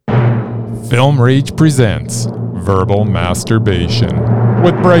Film Rage presents Verbal Masturbation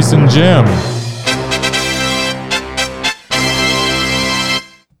with Bryce and Jim.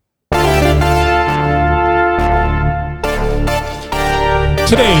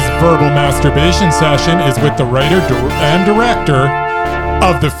 Today's Verbal Masturbation session is with the writer and director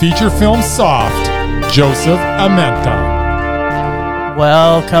of the feature film Soft, Joseph Amenta.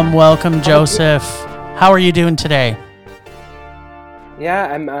 Welcome, Joseph. How are you doing today?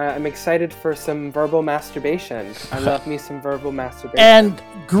 Yeah, I'm excited for some verbal masturbation. I love me some verbal masturbation. And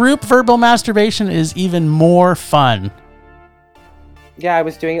group verbal masturbation is even more fun. Yeah, I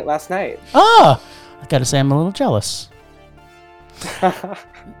was doing it last night. I gotta say I'm a little jealous.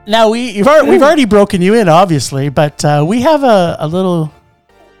 Now we've already broken you in, obviously, but we have a little,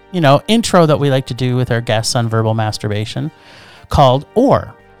 intro that we like to do with our guests on verbal masturbation called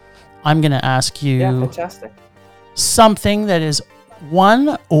 "Or." I'm gonna ask you fantastic. Something that is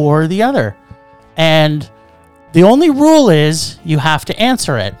one or the other, and the only rule is you have to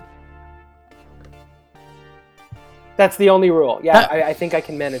answer it. That's the only rule. Yeah, I think I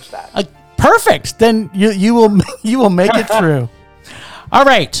can manage that. Perfect. Then you will make it through. All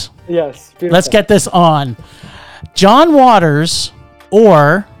right. Yes. Beautiful. Let's get this on. John Waters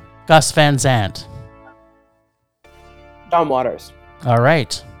or Gus Van Sant? John Waters. All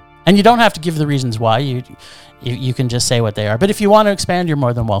right. And you don't have to give the reasons why. You can just say what they are. But if you want to expand, you're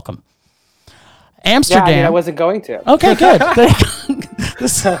more than welcome. Amsterdam. Yeah, I wasn't going to. Okay, good.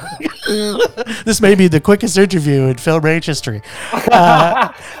 This may be the quickest interview in Film Rage history.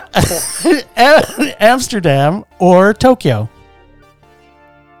 Amsterdam or Tokyo?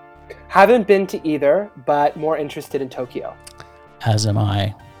 Haven't been to either, but more interested in Tokyo. As am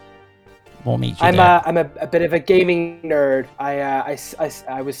I. We'll meet you I'm there. I'm a bit of a gaming nerd. I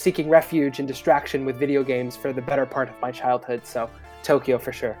was seeking refuge and distraction with video games for the better part of my childhood, so Tokyo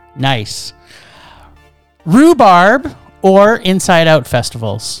for sure. Nice. Rhubarb or Inside Out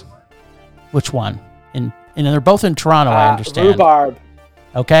festivals? Which one? And they're both in Toronto, I understand. Rhubarb.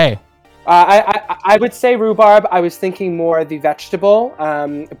 Okay. I would say rhubarb. I was thinking more the vegetable,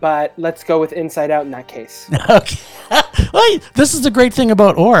 but let's go with Inside Out in that case. Okay. Well, this is the great thing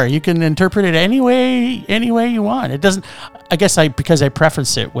about "or." You can interpret it any way you want. It doesn't. I guess because I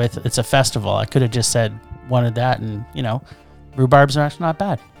preference it with it's a festival. I could have just said wanted that, and rhubarb's are not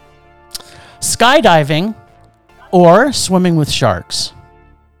bad. Skydiving or swimming with sharks?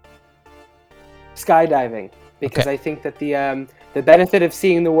 Skydiving, because Okay. I think that the benefit of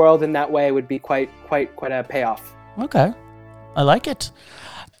seeing the world in that way would be quite a payoff. Okay, I like it.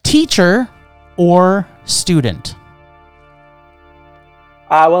 Teacher or student?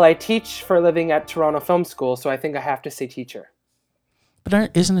 Well, I teach for a living at Toronto Film School, so I think I have to say teacher.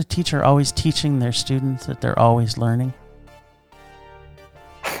 But isn't a teacher always teaching their students that they're always learning?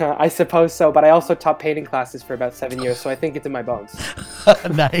 I suppose so, but I also taught painting classes for about 7 years, so I think it's in my bones.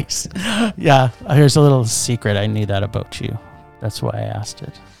 Nice. Yeah, here's a little secret. I knew that about you. That's why I asked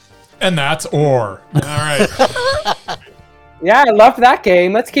it. And that's "or." All right. Yeah, I loved that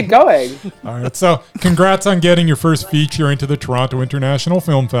game. Let's keep going. All right. So congrats on getting your first feature into the Toronto International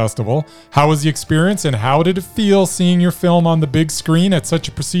Film Festival. How was the experience, and how did it feel seeing your film on the big screen at such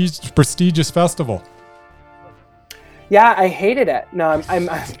a prestigious festival? Yeah, I hated it. No, I'm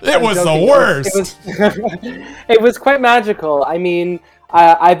It was the joking. worst. It was quite magical. I mean,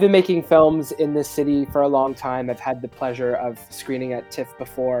 I've been making films in this city for a long time. I've had the pleasure of screening at TIFF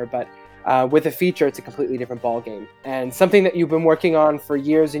before, but with a feature, it's a completely different ballgame. And something that you've been working on for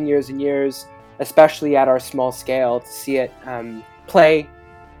years and years and years, especially at our small scale, to see it play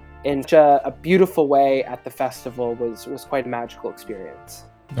in such a beautiful way at the festival was quite a magical experience.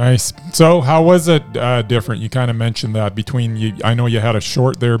 Nice. So how was it different? You kind of mentioned that between you. I know you had a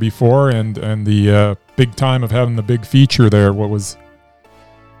short there before, and the big time of having the big feature there. What was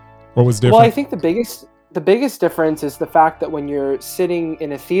different? Well, I think the biggest difference is the fact that when you're sitting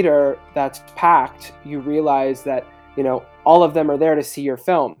in a theater that's packed, you realize that all of them are there to see your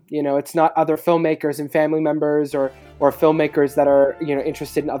film. It's not other filmmakers and family members or filmmakers that are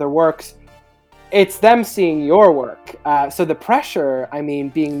interested in other works. It's them seeing your work. So the pressure,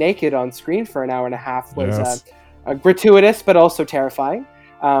 being naked on screen for an hour and a half was gratuitous, but also terrifying.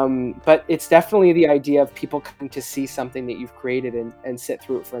 But it's definitely the idea of people coming to see something that you've created and sit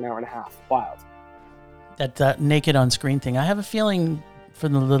through it for an hour and a half. Wild. That naked on screen thing. I have a feeling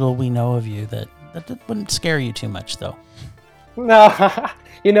from the little we know of you that wouldn't scare you too much, though. No,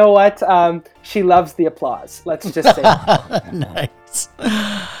 you know what? She loves the applause. Let's just say that. Nice.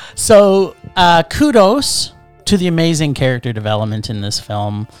 So, kudos to the amazing character development in this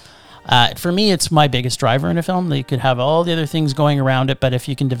film. For me, it's my biggest driver in a film. You could have all the other things going around it, but if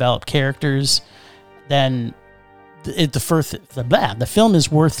you can develop characters, then the film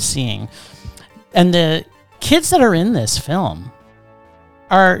is worth seeing. And the kids that are in this film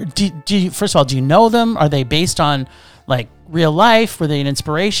first of all, do you know them? Are they based on like real life? Were they an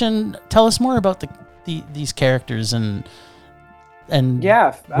inspiration? Tell us more about these characters and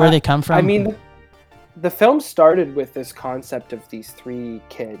where they come from. I mean, the film started with this concept of these three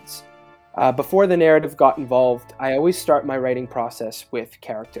kids. Before the narrative got involved, I always start my writing process with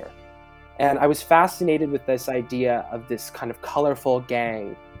character. And I was fascinated with this idea of this kind of colorful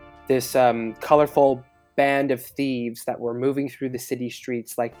gang, this colorful band of thieves that were moving through the city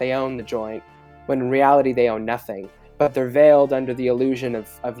streets like they own the joint, when in reality they own nothing. But they're veiled under the illusion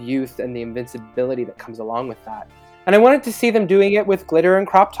of youth and the invincibility that comes along with that. And I wanted to see them doing it with glitter and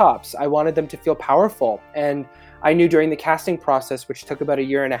crop tops. I wanted them to feel powerful. And I knew during the casting process, which took about a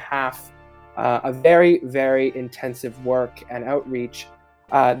year and a half, a very, very intensive work and outreach,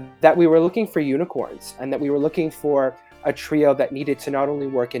 that we were looking for unicorns, and that we were looking for a trio that needed to not only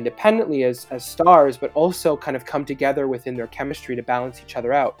work independently as stars, but also kind of come together within their chemistry to balance each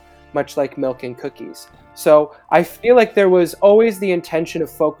other out, much like milk and cookies. So I feel like there was always the intention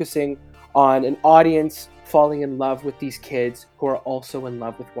of focusing on an audience falling in love with these kids who are also in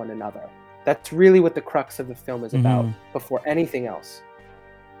love with one another. That's really what the crux of the film is about, before anything else.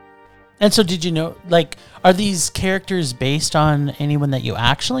 And so did you know, like, are these characters based on anyone that you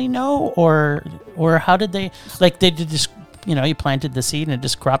actually know, or how did they, like, they did just, you planted the seed and it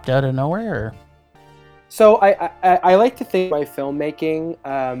just cropped out of nowhere? Or? So I like to think of my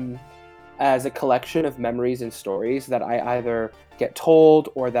filmmaking as a collection of memories and stories that I either get told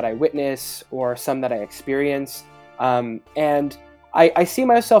or that I witness or some that I experience. And I see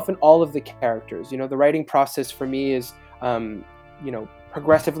myself in all of the characters. The writing process for me is,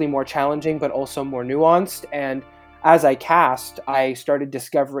 progressively more challenging, but also more nuanced. And as I cast, I started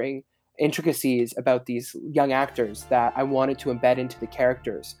discovering intricacies about these young actors that I wanted to embed into the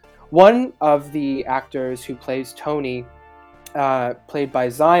characters. One of the actors who plays Tony, played by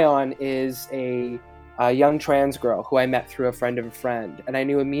Zion, is a young trans girl who I met through a friend of a friend. And I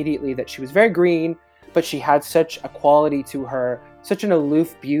knew immediately that she was very green, but she had such a quality to her, such an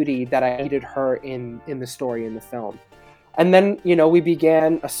aloof beauty, that I needed her in the story, in the film. And then, we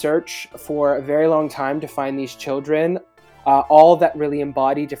began a search for a very long time to find these children, all that really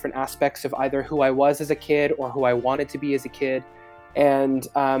embody different aspects of either who I was as a kid or who I wanted to be as a kid. And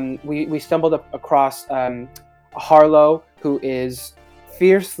we stumbled across Harlow, who is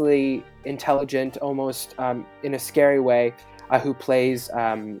fiercely intelligent, almost in a scary way, who plays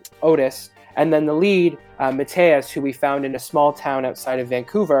Otis. And then the lead, Mateus, who we found in a small town outside of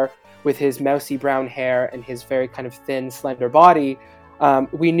Vancouver, with his mousy brown hair and his very kind of thin, slender body,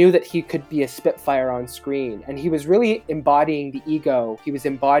 we knew that he could be a Spitfire on screen. And he was really embodying the ego. He was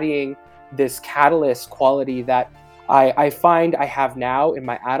embodying this catalyst quality that I find I have now in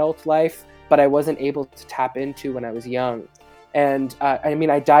my adult life, but I wasn't able to tap into when I was young. And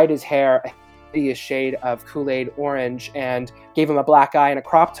I dyed his hair a hideous shade of Kool-Aid orange and gave him a black eye and a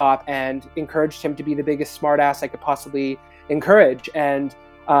crop top and encouraged him to be the biggest smartass I could possibly encourage. And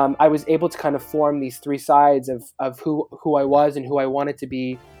I was able to kind of form these three sides of who I was and who I wanted to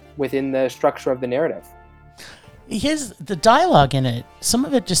be within the structure of the narrative. The dialogue in it, some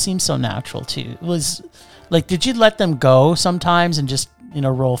of it just seems so natural too. It was like, did you let them go sometimes and just,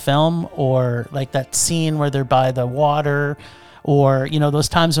 roll film, or like that scene where they're by the water, or, those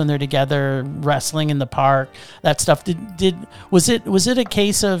times when they're together wrestling in the park, that stuff? Was it a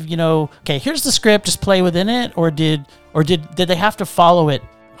case of, okay, here's the script, just play within it, or did they have to follow it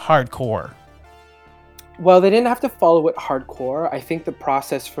hardcore? Well, they didn't have to follow it hardcore. I think the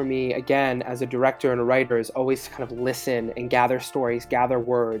process for me, again, as a director and a writer, is always to kind of listen and gather stories, gather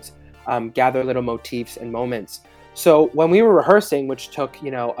words, gather little motifs and moments. So when we were rehearsing, which took,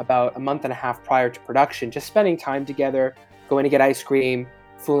 about a month and a half prior to production, just spending time together, going to get ice cream,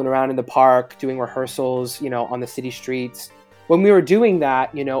 fooling around in the park, doing rehearsals, on the city streets. When we were doing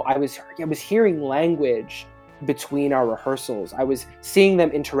that, I was hearing language between our rehearsals. I was seeing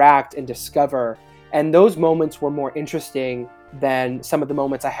them interact and discover, and those moments were more interesting than some of the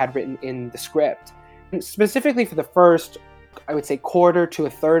moments I had written in the script. And specifically for the first, I would say, quarter to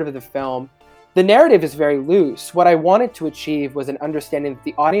a third of the film, the narrative is very loose. What I wanted to achieve was an understanding that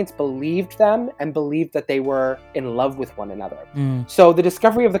the audience believed them and believed that they were in love with one another. So the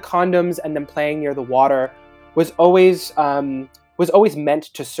discovery of the condoms and them playing near the water was always meant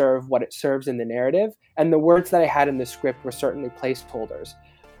to serve what it serves in the narrative, and the words that I had in the script were certainly placeholders.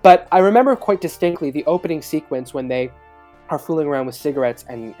 But I remember quite distinctly the opening sequence when they are fooling around with cigarettes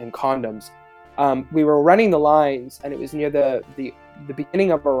and condoms. We were running the lines, and it was near the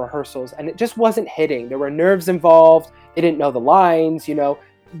beginning of our rehearsals, and it just wasn't hitting. There were nerves involved. They didn't know the lines. You know,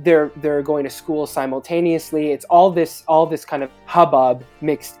 they're going to school simultaneously. It's all this kind of hubbub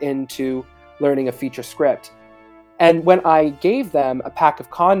mixed into learning a feature script. And when I gave them a pack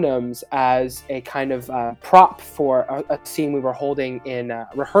of condoms as a kind of prop for a scene we were holding in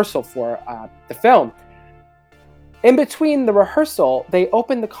rehearsal for the film, in between the rehearsal, they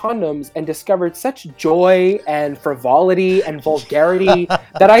opened the condoms and discovered such joy and frivolity and vulgarity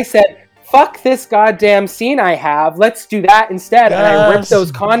that I said, fuck this goddamn scene I have. Let's do that instead. Yes. And I ripped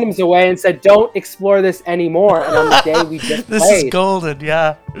those condoms away and said, don't explore this anymore. And on the day we just this played. Is golden,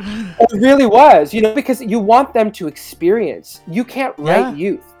 yeah. It really was, you know, because you want them to experience. You can't write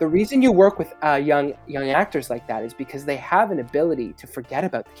youth. The reason you work with young actors like that is because they have an ability to forget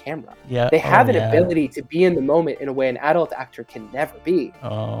about the camera. Yeah. They have an ability to be in the moment in a way an adult actor can never be.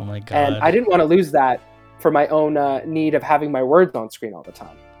 Oh my God. And I didn't want to lose that for my own need of having my words on screen all the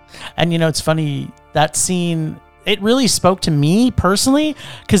time. And, you know, it's funny, that scene, it really spoke to me personally,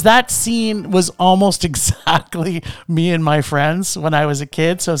 because that scene was almost exactly me and my friends when I was a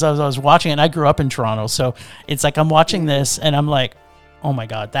kid. So as I was watching it, and I grew up in Toronto, so it's like I'm watching this and I'm like, oh my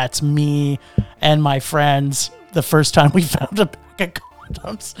God, that's me and my friends the first time we found a pack of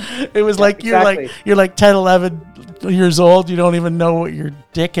condoms. It was like, exactly. you're like 10, 11 years old, you don't even know what your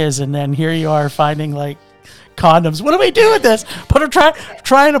dick is, and then here you are finding like condoms. What do we do with this?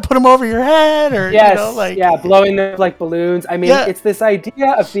 Trying to put them over your head, or yes, you know, like blowing them like balloons. I mean, it's this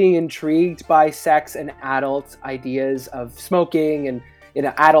idea of being intrigued by sex and adult ideas of smoking and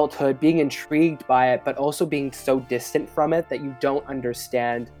adulthood, being intrigued by it, but also being so distant from it that you don't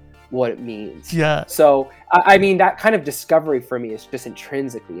understand what it means. Yeah. So I mean, that kind of discovery for me is just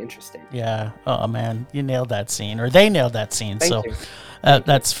intrinsically interesting. Yeah. Oh man, you nailed that scene, or they nailed that scene. Thank you.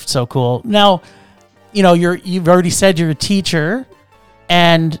 That's so cool. Now, you know, you've already said you're a teacher,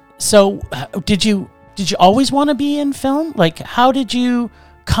 and so did you always want to be in film? Like, how did you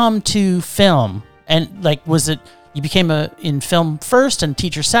come to film? And like, was it you became in film first and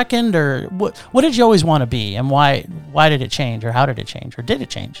teacher second, or what did you always want to be, and why did it change, or how did it change, or did it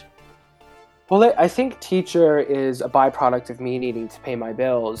change? Well, I think teacher is a byproduct of me needing to pay my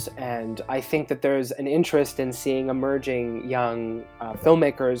bills, and I think that there's an interest in seeing emerging young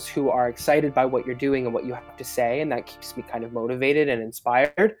filmmakers who are excited by what you're doing and what you have to say, and that keeps me kind of motivated and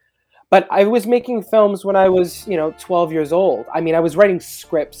inspired. But I was making films when I was, 12 years old. I mean, I was writing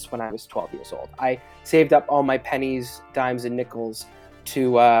scripts when I was 12 years old. I saved up all my pennies, dimes, and nickels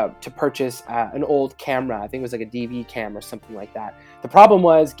to purchase an old camera. I think it was like a DV cam or something like that. The problem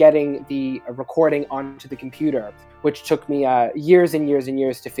was getting the recording onto the computer, which took me years and years and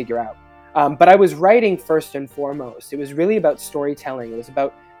years to figure out. But I was writing first and foremost. It was really about storytelling. It was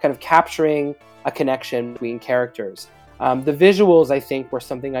about kind of capturing a connection between characters. The visuals, I think, were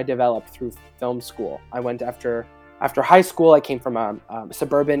something I developed through film school. I went after high school. I came from a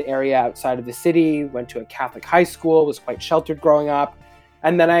suburban area outside of the city, went to a Catholic high school, was quite sheltered growing up.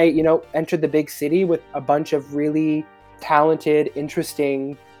 And then I, entered the big city with a bunch of really talented,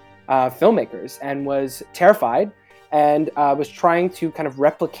 interesting filmmakers, and was terrified, and was trying to kind of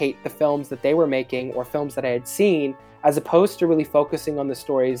replicate the films that they were making or films that I had seen, as opposed to really focusing on the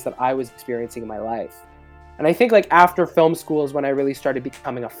stories that I was experiencing in my life. And I think like after film school is when I really started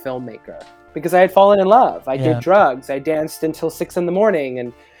becoming a filmmaker, because I had fallen in love. I did drugs. I danced until 6 a.m.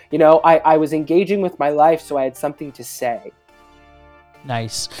 and, I was engaging with my life, so I had something to say.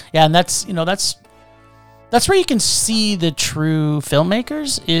 Nice. Yeah, and that's where you can see the true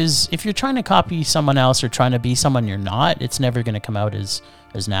filmmakers, is if you're trying to copy someone else or trying to be someone you're not, it's never going to come out as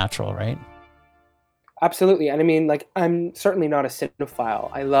natural, right? Absolutely. And I mean, like, I'm certainly not a cinephile.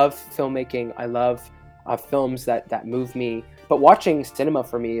 I love filmmaking. I love films that move me. But watching cinema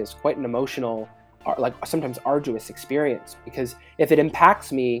for me is quite an emotional, like sometimes arduous experience, because if it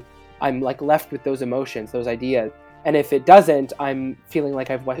impacts me, I'm like left with those emotions, those ideas. And if it doesn't, I'm feeling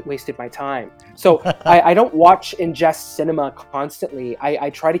like I've wasted my time. So I don't watch and ingest cinema constantly. I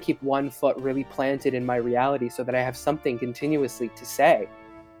try to keep one foot really planted in my reality so that I have something continuously to say.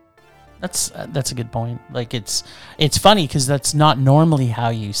 That's a good point. Like it's funny because that's not normally how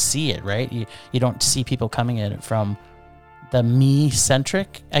you see it, right? You don't see people coming at it from the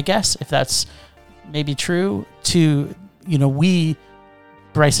me-centric, I guess, if that's maybe true, to,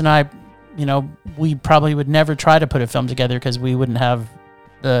 Bryce and I, we probably would never try to put a film together because we wouldn't have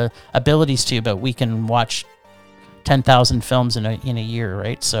the abilities to, but we can watch 10,000 films in a year,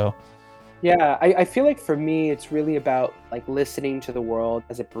 right? So yeah, I feel like for me, it's really about like listening to the world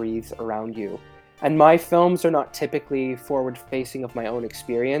as it breathes around you. And my films are not typically forward-facing of my own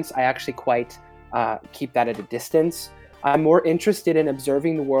experience. I actually quite keep that at a distance. I'm more interested in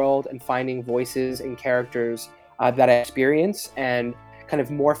observing the world and finding voices and characters that I experience and kind of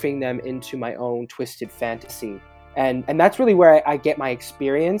morphing them into my own twisted fantasy. And that's really where I get my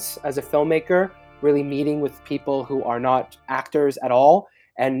experience as a filmmaker, really meeting with people who are not actors at all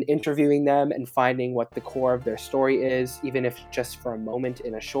and interviewing them and finding what the core of their story is, even if just for a moment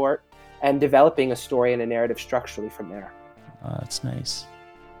in a short, and developing a story and a narrative structurally from there. That's nice.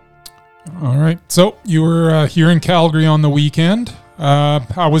 All right. So you were here in Calgary on the weekend.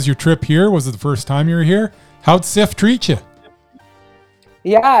 How was your trip here? Was it the first time you were here? How'd SIFF treat you?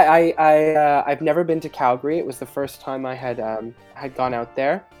 Yeah, I've never been to Calgary. It was the first time I had gone out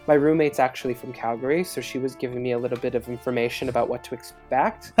there. My roommate's actually from Calgary, so she was giving me a little bit of information about what to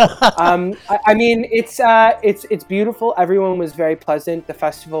expect. I mean, it's beautiful. Everyone was very pleasant. The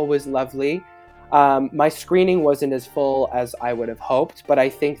festival was lovely. My screening wasn't as full as I would have hoped, but I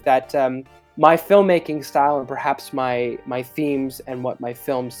think that my filmmaking style and perhaps my themes and what my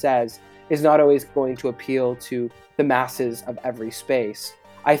film says is not always going to appeal to the masses of every space.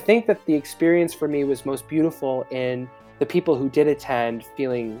 I think that the experience for me was most beautiful in the people who did attend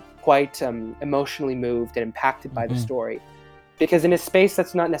feeling quite emotionally moved and impacted by the story. Because in a space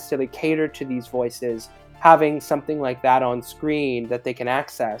that's not necessarily catered to these voices, having something like that on screen that they can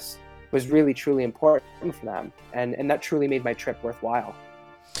access was really, truly important for them. And that truly made my trip worthwhile.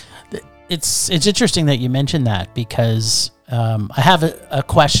 It's interesting that you mentioned that, because I have a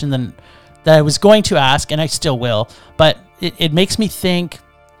question that I was going to ask, and I still will, but it makes me think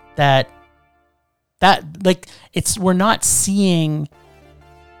that like we're not seeing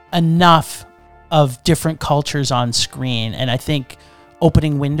enough of different cultures on screen, and I think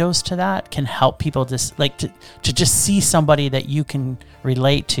opening windows to that can help people to just see somebody that you can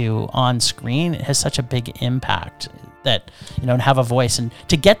relate to on screen. It has such a big impact that, and have a voice, and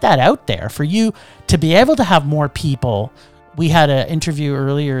to get that out there for you to be able to have more people. We had an interview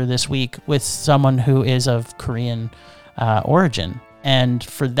earlier this week with someone who is of Korean origin. And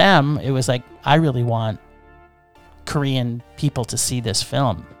for them, it was like, I really want Korean people to see this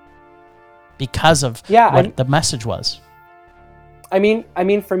film because of what the message was. I mean,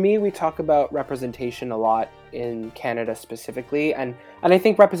 for me, we talk about representation a lot in Canada specifically, and I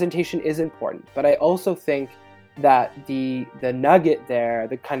think representation is important. But I also think that the nugget there,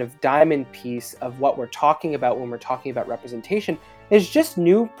 the kind of diamond piece of what we're talking about when we're talking about representation, is just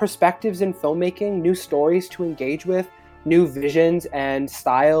new perspectives in filmmaking, new stories to engage with, new visions and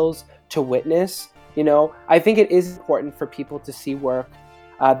styles to witness. I think it is important for people to see work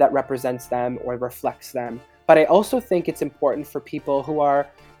that represents them or reflects them. But I also think it's important for people who are,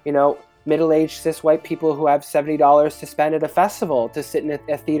 middle-aged cis white people who have $70 to spend at a festival to sit in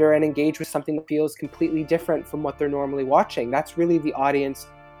a theater and engage with something that feels completely different from what they're normally watching. That's really the audience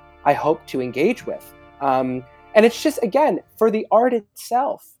I hope to engage with. And it's just, again, for the art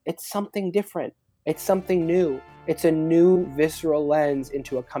itself, it's something different. It's something new. It's a new visceral lens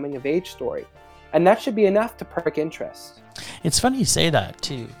into a coming-of-age story. And that should be enough to perk interest. It's funny you say that,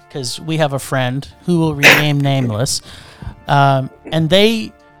 too, because we have a friend who will rename nameless, and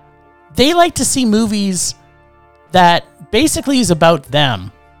they like to see movies that basically is about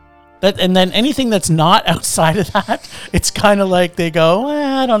them. And then anything that's not outside of that, it's kind of like they go,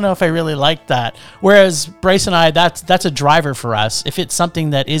 I don't know if I really like that. Whereas Bryce and I, that's a driver for us. If it's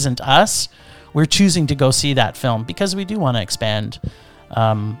something that isn't us, we're choosing to go see that film because we do want to expand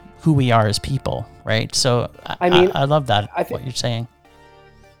who we are as people, right? So I love that, what you're saying.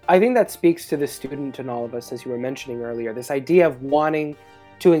 I think that speaks to the student in all of us, as you were mentioning earlier, this idea of wanting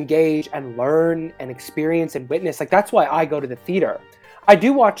to engage and learn and experience and witness. Like, that's why I go to the theater. I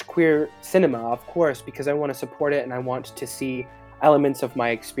do watch queer cinema, of course, because I want to support it and I want to see elements of my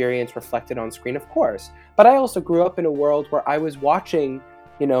experience reflected on screen, of course. But I also grew up in a world where I was watching,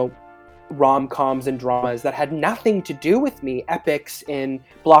 rom-coms and dramas that had nothing to do with me, epics in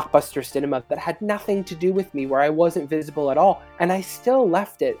blockbuster cinema that had nothing to do with me, where I wasn't visible at all. And I still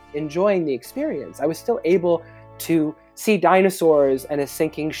left it enjoying the experience. I was still able to see dinosaurs and a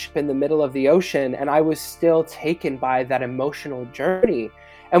sinking ship in the middle of the ocean, and I was still taken by that emotional journey.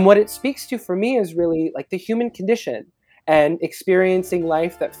 And what it speaks to for me is really like the human condition and experiencing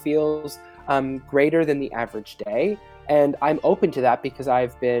life that feels greater than the average day. And I'm open to that because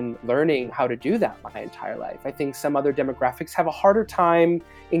I've been learning how to do that my entire life. I think some other demographics have a harder time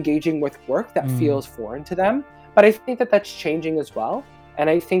engaging with work that feels foreign to them, but I think that that's changing as well. And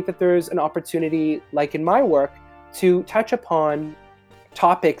I think that there's an opportunity, like in my work, to touch upon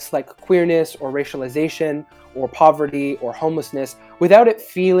topics like queerness or racialization or poverty or homelessness without it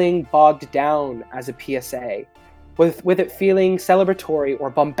feeling bogged down as a PSA, with it feeling celebratory or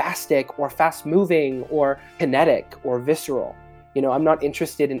bombastic or fast-moving or kinetic or visceral. You know, I'm not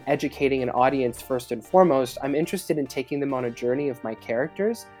interested in educating an audience first and foremost. I'm interested in taking them on a journey of my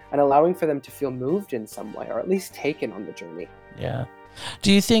characters and allowing for them to feel moved in some way, or at least taken on the journey. Yeah.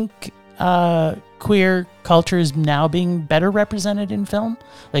 Do you think queer culture is now being better represented in film?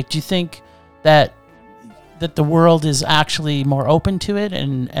 Like, do you think that the world is actually more open to it,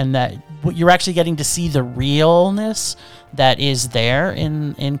 and that you're actually getting to see the realness that is there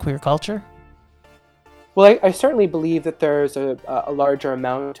in queer culture? Well, I certainly believe that there's a larger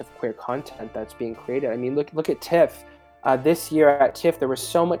amount of queer content that's being created. I mean, look at TIFF. This year at TIFF, there was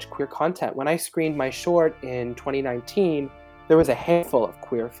so much queer content. When I screened my short in 2019, there was a handful of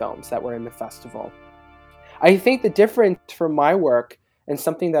queer films that were in the festival. I think the difference from my work, and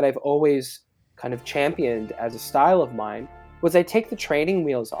something that I've always kind of championed as a style of mine, was I take the training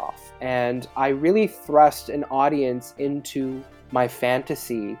wheels off and I really thrust an audience into my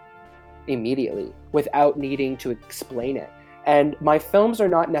fantasy immediately without needing to explain it. And my films are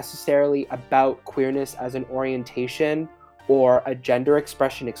not necessarily about queerness as an orientation or a gender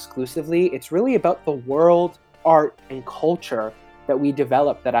expression exclusively. It's really about the world, art, and culture that we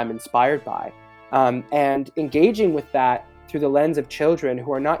develop that I'm inspired by. And engaging with that through the lens of children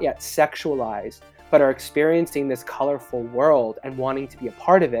who are not yet sexualized, but are experiencing this colorful world and wanting to be a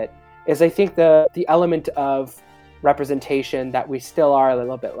part of it, is, I think, the element of representation that we still are a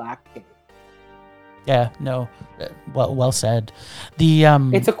little bit lacking. Yeah, no, well said. The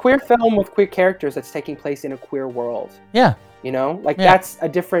it's a queer film with queer characters that's taking place in a queer world. Yeah, you know, like yeah. That's a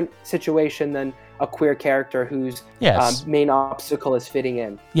different situation than a queer character whose main obstacle is fitting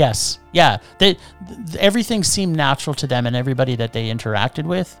in. Yes, yeah. Everything seemed natural to them, and everybody that they interacted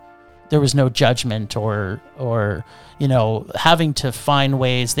with, there was no judgment or you know, having to find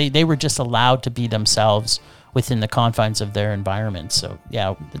ways. They were just allowed to be themselves within the confines of their environment. So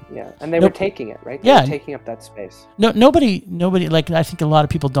yeah, and they were taking it, right? They were taking up that space. Nobody. Like, I think a lot of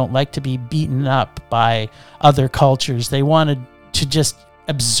people don't like to be beaten up by other cultures. They wanted to just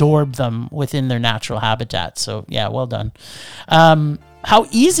absorb them within their natural habitat. So yeah, well done. How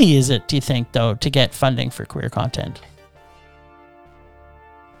easy is it, do you think, though, to get funding for queer content?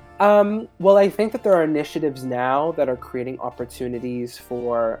 Well, I think that there are initiatives now that are creating opportunities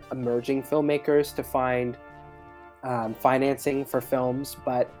for emerging filmmakers to find financing for films,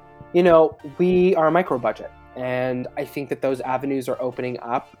 but you know, we are a micro budget, and I think that those avenues are opening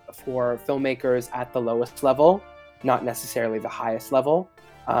up for filmmakers at the lowest level, not necessarily the highest level.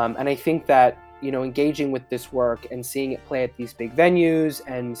 And I think that, you know, engaging with this work and seeing it play at these big venues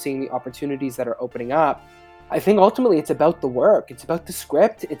and seeing the opportunities that are opening up, I think ultimately it's about the work, it's about the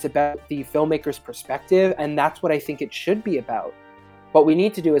script, it's about the filmmaker's perspective, and that's what I think it should be about. What we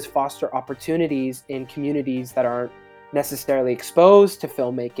need to do is foster opportunities in communities that aren't necessarily exposed to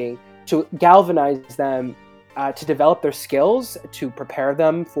filmmaking, to galvanize them to develop their skills, to prepare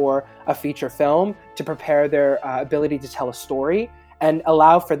them for a feature film, to prepare their ability to tell a story, and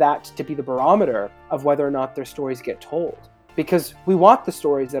allow for that to be the barometer of whether or not their stories get told. Because we want the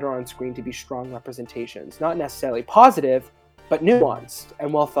stories that are on screen to be strong representations, not necessarily positive, but nuanced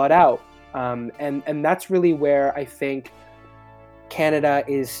and well thought out. And that's really where I think Canada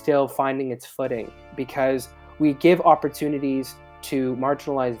is still finding its footing, because we give opportunities to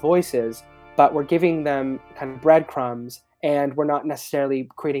marginalized voices, but we're giving them kind of breadcrumbs, and we're not necessarily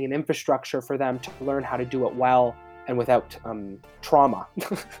creating an infrastructure for them to learn how to do it well and without trauma.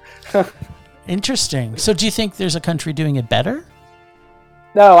 Interesting. So do you think there's a country doing it better?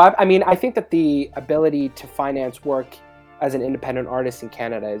 No, I mean, I think that the ability to finance work as an independent artist in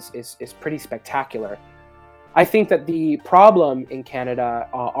Canada is pretty spectacular. I think that the problem in Canada,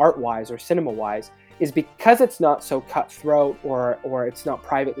 art-wise or cinema-wise, is because it's not so cutthroat or it's not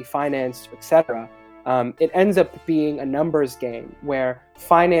privately financed, etc. It ends up being a numbers game where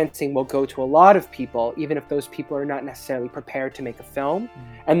financing will go to a lot of people, even if those people are not necessarily prepared to make a film.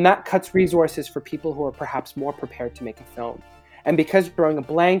 And that cuts resources for people who are perhaps more prepared to make a film. And because you're throwing a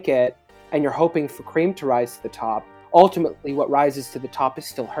blanket and you're hoping for cream to rise to the top, ultimately what rises to the top is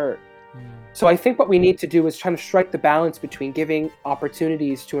still hurt. So I think what we need to do is try to strike the balance between giving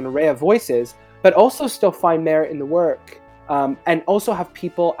opportunities to an array of voices, but also still find merit in the work. And also have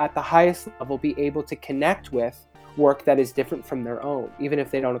people at the highest level be able to connect with work that is different from their own, even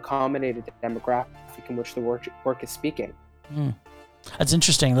if they don't accommodate a demographic in which the work is speaking. That's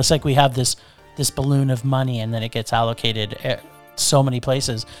interesting. It looks like we have this balloon of money, and then it gets allocated so many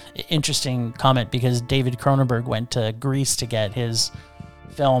places. Interesting comment, because David Cronenberg went to Greece to get his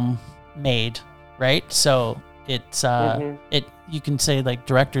film made, right? So it's you can say like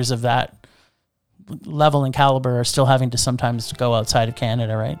directors of that level and caliber are still having to sometimes go outside of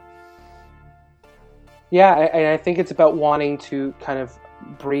Canada, right? Yeah, and I think it's about wanting to kind of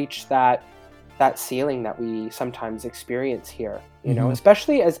breach that ceiling that we sometimes experience here, you know,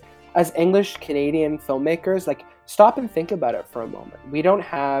 especially as English Canadian filmmakers. Like, stop and think about it for a moment. We don't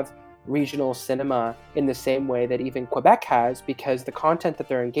have regional cinema in the same way that even Quebec has, because the content that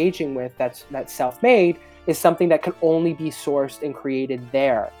they're engaging with that's self-made is something that can only be sourced and created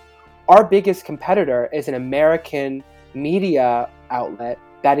there. Our biggest competitor is an American media outlet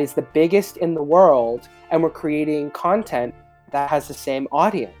that is the biggest in the world, and we're creating content that has the same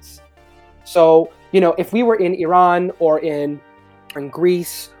audience. So, you know, if we were in Iran or in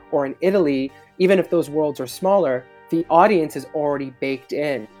Greece or in Italy, even if those worlds are smaller, the audience is already baked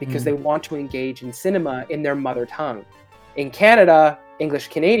in because they want to engage in cinema in their mother tongue. In Canada, English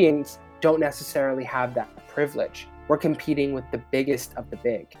Canadians don't necessarily have that privilege. We're competing with the biggest of the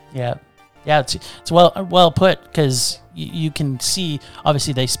big. Yeah. Yeah, it's well put, because you can see,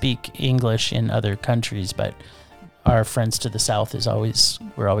 obviously they speak English in other countries, but our friends to the south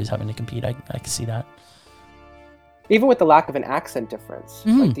we're always having to compete. I can see that. Even with the lack of an accent difference,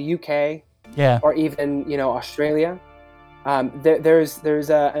 like the UK, or even, you know, Australia, there's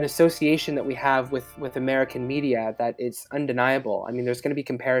an association that we have with American media that is undeniable. I mean, there's going to be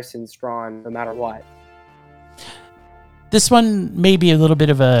comparisons drawn no matter what. This one may be a little bit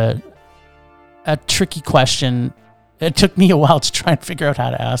of a tricky question. It took me a while to try and figure out how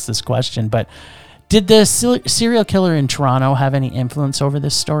to ask this question, but did the serial killer in Toronto have any influence over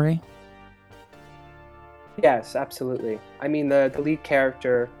this story? Yes, absolutely. I mean, the lead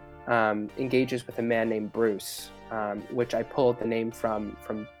character engages with a man named Bruce, which I pulled the name from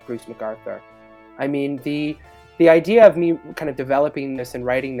Bruce McArthur. I mean, the idea of me kind of developing this and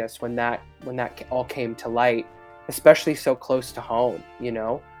writing this when that all came to light, especially so close to home, you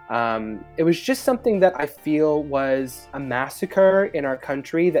know, it was just something that I feel was a massacre in our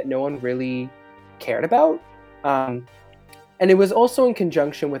country that no one really cared about. And it was also in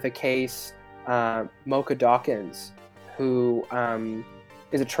conjunction with a case, Mocha Dawkins, who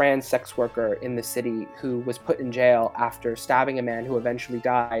is a trans sex worker in the city who was put in jail after stabbing a man who eventually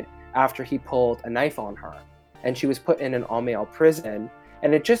died after he pulled a knife on her. And she was put in an all-male prison.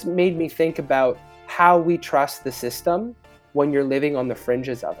 And it just made me think about how we trust the system when you're living on the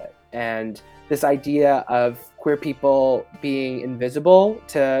fringes of it. And this idea of queer people being invisible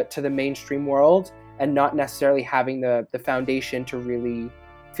to the mainstream world and not necessarily having the foundation to really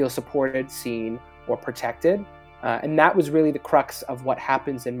feel supported, seen, or protected. And that was really the crux of what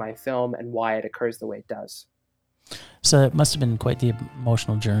happens in my film and why it occurs the way it does. So it must have been quite the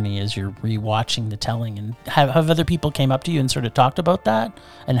emotional journey as you're rewatching the telling. And have other people came up to you and sort of talked about that?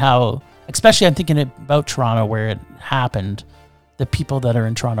 And how, especially I'm thinking about Toronto where it happened, the people that are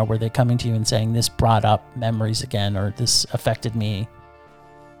in Toronto, were they coming to you and saying, this brought up memories again, or this affected me?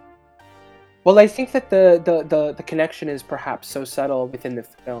 Well, I think that the connection is perhaps so subtle within the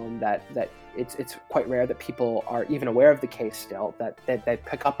film that it's quite rare that people are even aware of the case still, that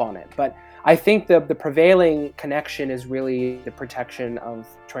pick up on it. But I think the prevailing connection is really the protection of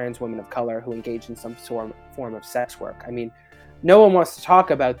trans women of color who engage in some form of sex work. I mean, no one wants to talk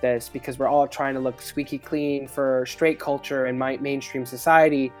about this because we're all trying to look squeaky clean for straight culture and mainstream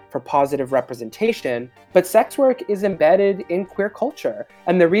society for positive representation. But sex work is embedded in queer culture.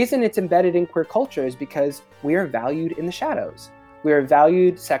 And the reason it's embedded in queer culture is because we are valued in the shadows. We are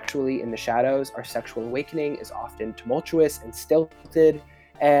valued sexually in the shadows. Our sexual awakening is often tumultuous and stilted.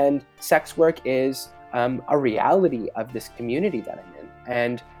 And sex work is a reality of this community that I'm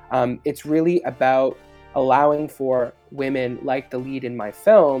in. And it's really about allowing for women like the lead in my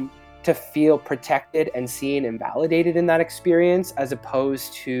film to feel protected and seen and validated in that experience, as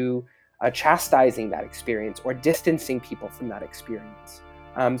opposed to chastising that experience or distancing people from that experience.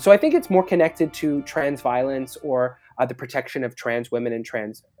 So I think it's more connected to trans violence or the protection of trans women and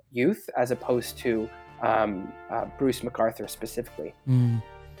trans youth, as opposed to Bruce McArthur specifically.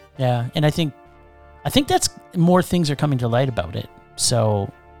 Yeah, and I think that's more things are coming to light about it. So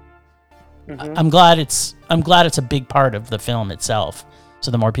I'm glad it's a big part of the film itself.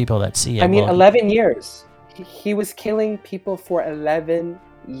 So the more people that see it, 11 years. He was killing people for 11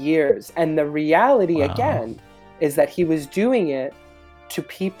 years, and the reality again is that he was doing it to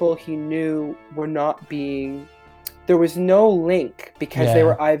people he knew were not being. There was no link because they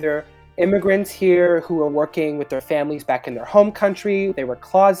were either immigrants here who were working with their families back in their home country. They were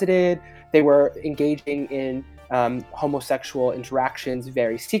closeted. They were engaging in homosexual interactions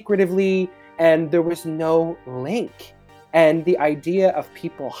very secretively, and there was no link. And the idea of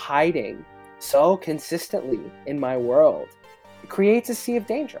people hiding so consistently in my world creates a sea of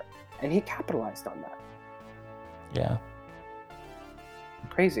danger, and he capitalized on that. Yeah.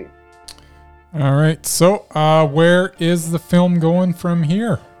 Crazy. All right. So, where is the film going from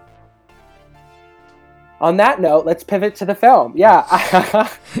here? On that note, let's pivot to the film. Yeah,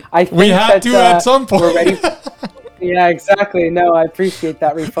 I think we had to at some point. We're ready. Yeah, exactly. No, I appreciate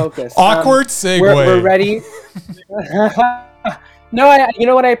that refocus. Awkward segue. We're ready. No, you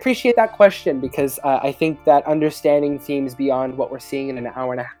know what? I appreciate that question because I think that understanding themes beyond what we're seeing in an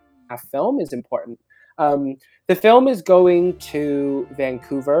hour and a half film is important. The film is going to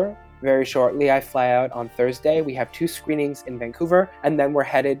Vancouver very shortly. I fly out on Thursday. We have 2 screenings in Vancouver, and then we're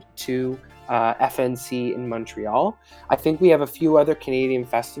headed to FNC in Montreal. I think we have a few other Canadian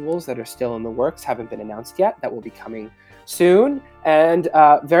festivals that are still in the works, haven't been announced yet, that will be coming soon, and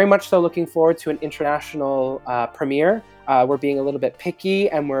very much so looking forward to an international premiere. We're being a little bit picky,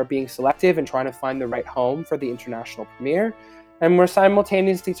 and we're being selective and trying to find the right home for the international premiere. And we're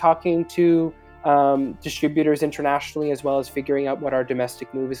simultaneously talking to distributors internationally, as well as figuring out what our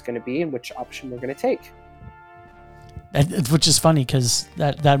domestic move is going to be and which option we're going to take. Which is funny because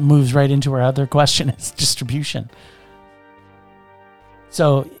that moves right into our other question is distribution.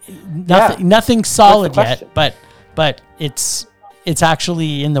 So nothing solid yet, but it's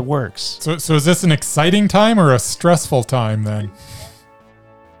actually in the works. So is this an exciting time or a stressful time then?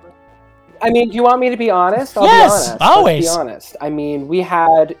 I mean, do you want me to be honest? I'll yes, be honest. Always. Let's be honest. I mean, we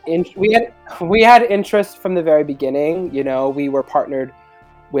had interest from the very beginning. You know, we were partnered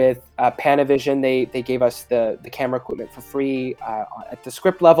with Panavision. They gave us the camera equipment for free at the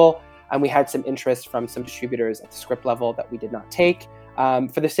script level, and we had some interest from some distributors at the script level that we did not take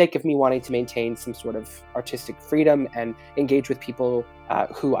for the sake of me wanting to maintain some sort of artistic freedom and engage with people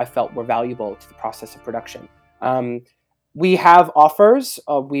who I felt were valuable to the process of production. We have offers.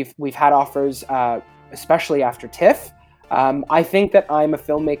 We've had offers, especially after TIFF. I think that I'm a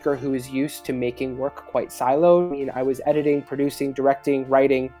filmmaker who is used to making work quite siloed. I mean, I was editing, producing, directing,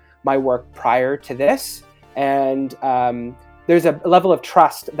 writing my work prior to this, and there's a level of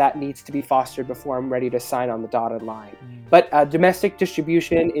trust that needs to be fostered before I'm ready to sign on the dotted line. But domestic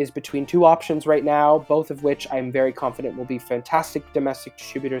distribution is between 2 options right now, both of which I'm very confident will be fantastic domestic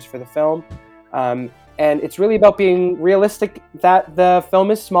distributors for the film. And it's really about being realistic that the film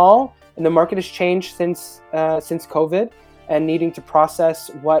is small and the market has changed since COVID, and needing to process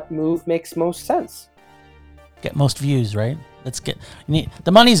what move makes most sense. Get most views, right?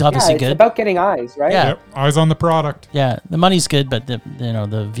 The money's obviously good. It's about getting eyes, right? Yeah. Yep, eyes on the product. Yeah, the money's good, but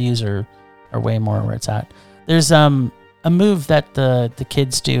the views are way more where it's at. There's a move that the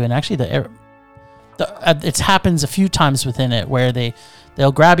kids do, and actually it happens a few times within it where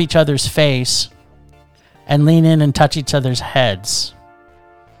they'll grab each other's face and lean in and touch each other's heads.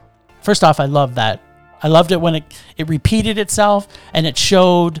 First off, I love that. I loved it when it repeated itself and it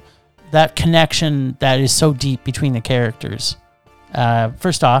showed that connection that is so deep between the characters.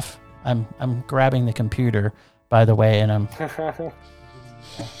 First off, I'm grabbing the computer, by the way, and I'm headbutt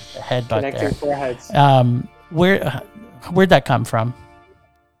Connecting there. foreheads. Where'd that come from?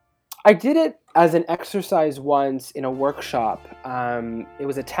 I did it as an exercise once in a workshop. It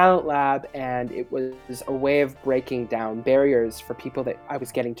was a talent lab, and it was a way of breaking down barriers for people that I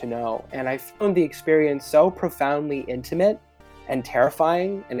was getting to know. And I found the experience so profoundly intimate and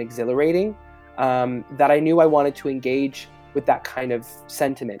terrifying and exhilarating that I knew I wanted to engage with that kind of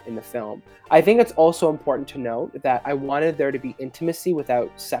sentiment in the film. I think it's also important to note that I wanted there to be intimacy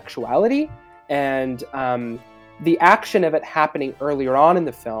without sexuality, and the action of it happening earlier on in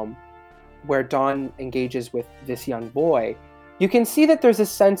the film, where Dawn engages with this young boy, you can see that there's a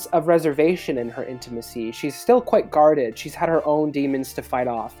sense of reservation in her intimacy. She's still quite guarded. She's had her own demons to fight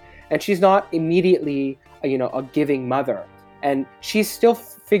off, and she's not immediately, a giving mother. And she's still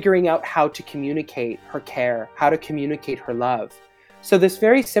figuring out how to communicate her care, how to communicate her love. So this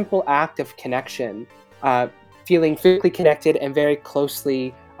very simple act of connection, feeling physically connected and very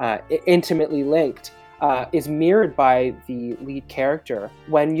closely, intimately linked, is mirrored by the lead character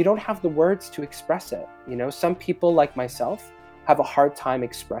when you don't have the words to express it. Some people, like myself, have a hard time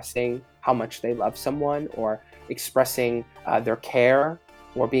expressing how much they love someone, or expressing their care,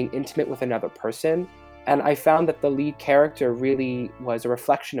 or being intimate with another person. And I found that the lead character really was a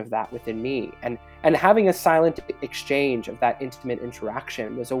reflection of that within me. And having a silent exchange of that intimate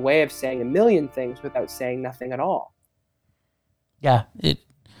interaction was a way of saying a million things without saying nothing at all. Yeah,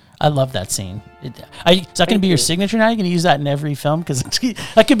 I love that scene. Is that going to be your signature now? You're going to use that in every film? Because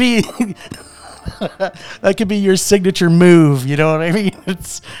that could be That could be your signature move. You know what I mean?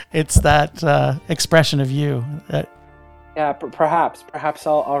 It's that expression of you. Yeah, perhaps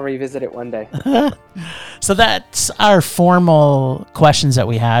I'll revisit it one day. So that's our formal questions that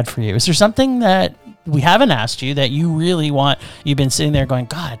we had for you. Is there something that we haven't asked you that you really want? You've been sitting there going,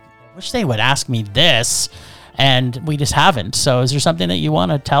 God, I wish they would ask me this, and we just haven't. So is there something that you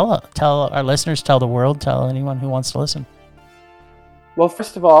want to tell our listeners, tell the world, tell anyone who wants to listen? Well,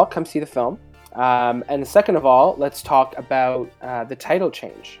 first of all, come see the film. And second of all, let's talk about the title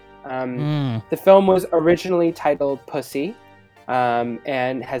change. The film was originally titled Pussy,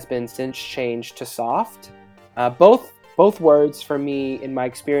 and has been since changed to Soft. Both words for me, in my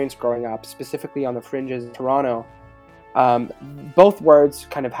experience growing up, specifically on the fringes of Toronto, both words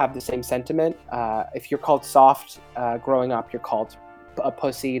kind of have the same sentiment. If you're called soft growing up, you're called a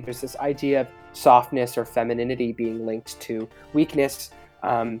pussy. There's this idea of softness or femininity being linked to weakness.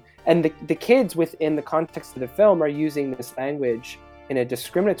 And the kids within the context of the film are using this language in a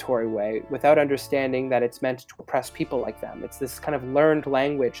discriminatory way without understanding that it's meant to oppress people like them. It's this kind of learned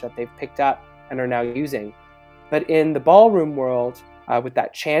language that they've picked up and are now using. But in the ballroom world, with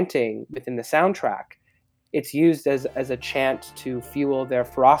that chanting within the soundtrack, it's used as a chant to fuel their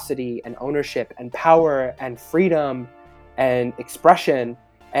ferocity and ownership and power and freedom and expression.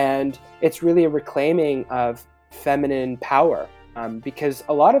 And it's really a reclaiming of feminine power, because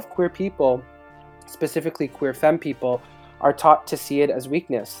a lot of queer people, specifically queer femme people, are taught to see it as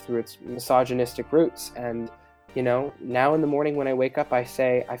weakness through its misogynistic roots. And, you know, now in the morning when I wake up, I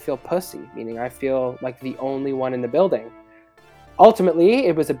say, I feel pussy, meaning I feel like the only one in the building. Ultimately,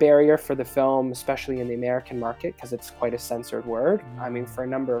 it was a barrier for the film, especially in the American market, because it's quite a censored word. I mean, for a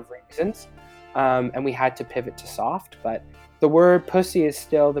number of reasons. And we had to pivot to soft, but the word pussy is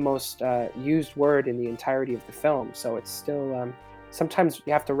still the most used word in the entirety of the film. So it's still, sometimes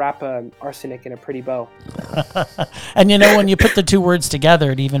you have to wrap arsenic in a pretty bow. And you know, when you put the two words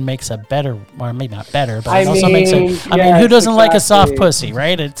together, it even makes a better, or maybe not better, but it also makes it, I mean, who doesn't like a soft pussy,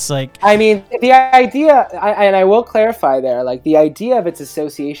 right? It's like, I mean, the idea, and I will clarify there, like the idea of its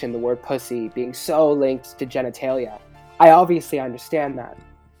association, the word pussy being so linked to genitalia, I obviously understand that.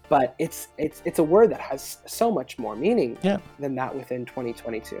 But it's a word that has so much more meaning than that within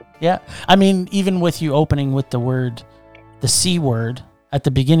 2022. Yeah. I mean, even with you opening with the word, the C word at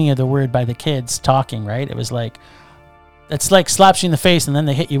the beginning of the word by the kids talking, right? It was like, it's like slaps you in the face and then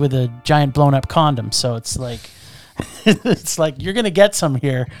they hit you with a giant blown up condom. So it's like, it's like, you're going to get some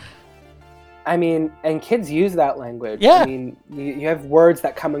here. I mean, and kids use that language. Yeah. I mean, you have words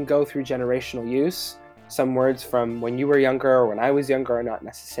that come and go through generational use. Some words from when you were younger or when I was younger are not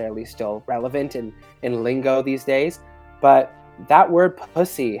necessarily still relevant in lingo these days. But that word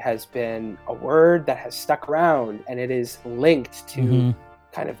pussy has been a word that has stuck around, and it is linked to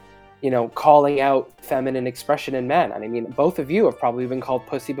kind of, you know, calling out feminine expression in men. And I mean, both of you have probably been called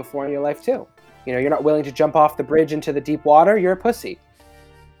pussy before in your life too. You know, you're not willing to jump off the bridge into the deep water, you're a pussy.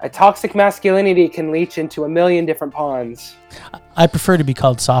 A toxic masculinity can leach into a million different ponds. I prefer to be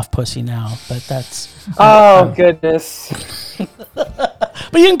called soft pussy now, but that's... goodness.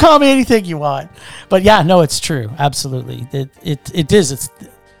 But you can call me anything you want. But yeah, no, it's true. Absolutely. It is.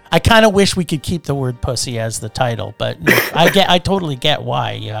 I kind of wish we could keep the word pussy as the title, but I totally get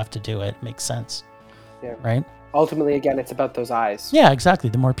why you have to do it. Makes sense. Yeah. Right? Ultimately, again, it's about those eyes. Yeah,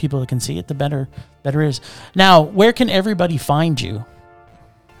 exactly. The more people that can see it, the better it is. Now, where can everybody find you?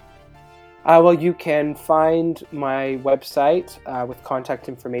 Well, you can find my website with contact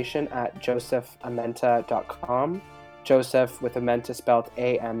information at josephamenta.com. Joseph with Amenta spelled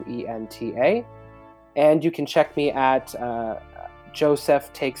Amenta. And you can check me at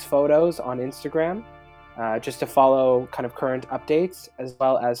Joseph Takes Photos on Instagram, just to follow kind of current updates, as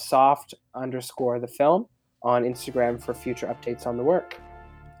well as soft_the film on Instagram for future updates on the work.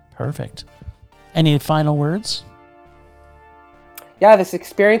 Perfect. Any final words? Yeah, this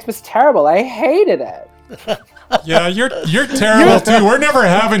experience was terrible. I hated it. Yeah, you're terrible too. We're never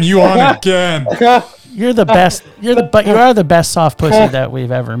having you on again. You're the best. You are the best soft pussy that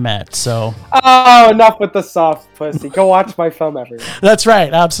we've ever met. So. Oh, enough with the soft pussy. Go watch my film, everyone. That's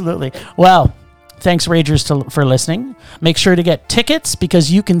right. Absolutely. Well, thanks, Ragers, for listening. Make sure to get tickets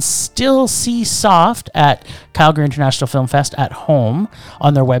because you can still see Soft at Calgary International Film Fest at home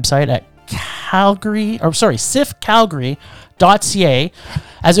on their website at SIFCalgary.ca,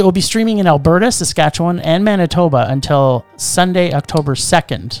 as it will be streaming in Alberta, Saskatchewan, and Manitoba until Sunday, October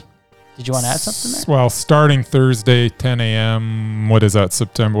 2nd. Did you want to add something there? Well, starting Thursday, 10 a.m. What is that?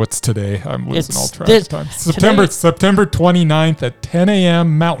 September? What's today? I'm losing all track of time. September 29th at 10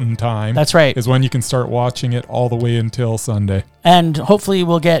 a.m. Mountain Time. That's right. Is when you can start watching it all the way until Sunday. And hopefully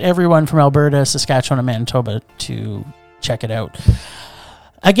we'll get everyone from Alberta, Saskatchewan, and Manitoba to check it out.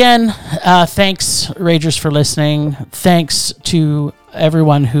 Again, thanks, Ragers, for listening. Thanks to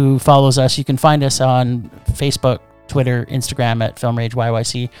everyone who follows us. You can find us on Facebook, Twitter, Instagram at Film Rage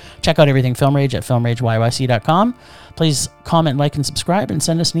YYC. Check out everything Film Rage at filmrageyyc.com. Please comment, like, and subscribe, and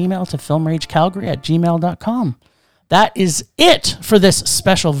send us an email to filmragecalgary@gmail.com. That is it for this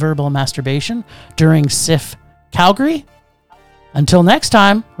special verbal masturbation during SIF Calgary. Until next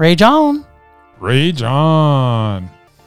time, rage on. Rage on.